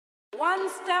One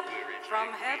step from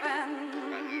heaven,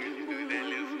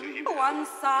 one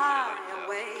sigh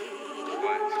away.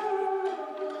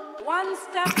 One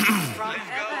step from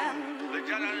heaven,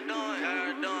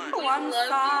 one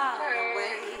sigh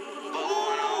away.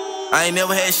 I ain't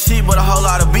never had shit but a whole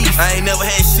lot of beef. I ain't never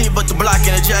had shit but the block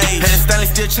and a J. Had a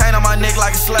stainless steel chain on my neck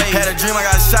like a slave. Had a dream I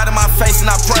got shot in my face and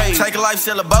I prayed. Take a life,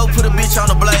 sell a boat, put a bitch on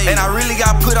the blade. And I really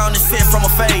got put on the set from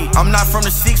a fade. I'm not from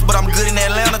the 6, but I'm good in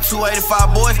Atlanta.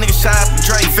 285 boys, nigga shot out the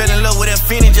Drake. Fell in love with that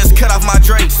Finny, just cut off my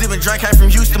Drake. Sippin' drink, came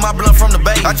from Houston, my blunt from the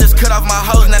Bay. I just cut off my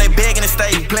hoes, now they begging to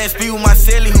stay. Playin' speed with my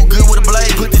celly, who good with a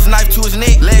blade. Put this knife to his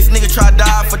neck, last nigga try to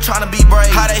die for tryna be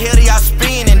brave. How the hell do y'all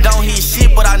spin and don't hit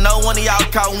shit? But I know one of y'all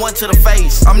caught one to the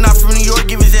face. I'm not from New York,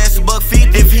 give his ass a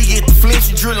 $150. If he get the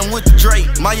flinch, you drill him with the Drake.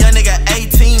 My young nigga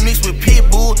 18 mixed with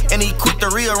Pitbull, and he quick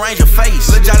to rearrange a face.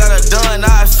 Look out of the done,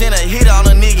 I send a hit on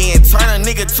a nigga and turn a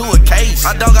nigga to a case.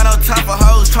 I don't got no time for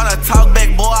hoes tryna talk back,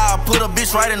 boy, I'll put a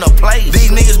bitch right in the place. These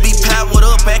niggas be powered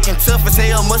up, acting tough as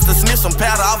hell, musta sniff some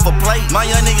powder off a plate. My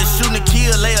young niggas shooting to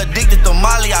kill, they addicted to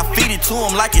Molly, I feed it to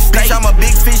him like it's steak. Bitch, I'm a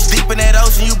big fish deep in that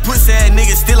ocean, you pussy ass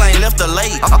niggas still ain't left a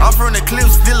lake. I'm from the cliff,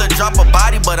 still a drop a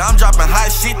body, but I'm dropping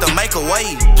hot shit to make a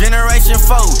wave. Generation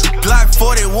 4, Glock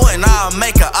 41, I'll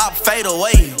make a op fade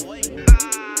away.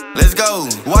 Let's go.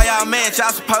 Why y'all mad?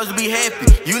 Y'all supposed to be happy.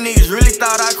 You niggas really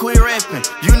thought I quit rapping.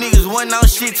 You niggas wasn't on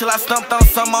shit till I stumped on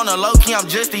something on the low key. I'm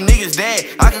just these niggas'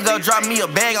 dad. I could go drop me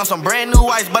a bag on some brand new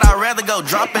ice, but I'd rather go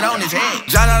drop it on his head.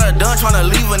 John out of done tryna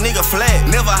leave a nigga flat.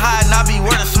 Never hide, not be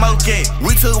where the smoke at.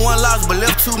 We took one loss, but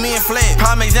left 2 men flat.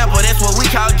 Prime example, that's what we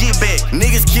call get back.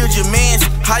 Niggas killed your mans.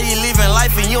 How you living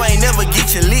life and you ain't never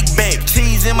get your lick back?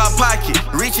 Cheese in my pocket,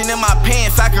 reaching in my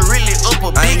pants, I could really up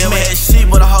a big I ain't never had shit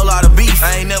but a whole lot of beef.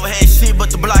 I ain't never had shit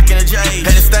but the block and a J.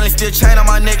 Had a stainless steel chain on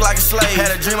my neck like a slave.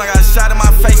 Had a dream I got shot in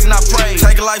my face and I prayed.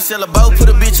 Take a life, sell a boat, put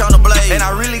a bitch on the blade. And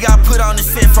I really got put on the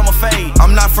set from a fade.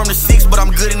 I'm not from the 6, but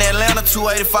I'm good in Atlanta.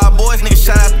 285 boys, nigga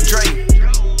shot out the Drake.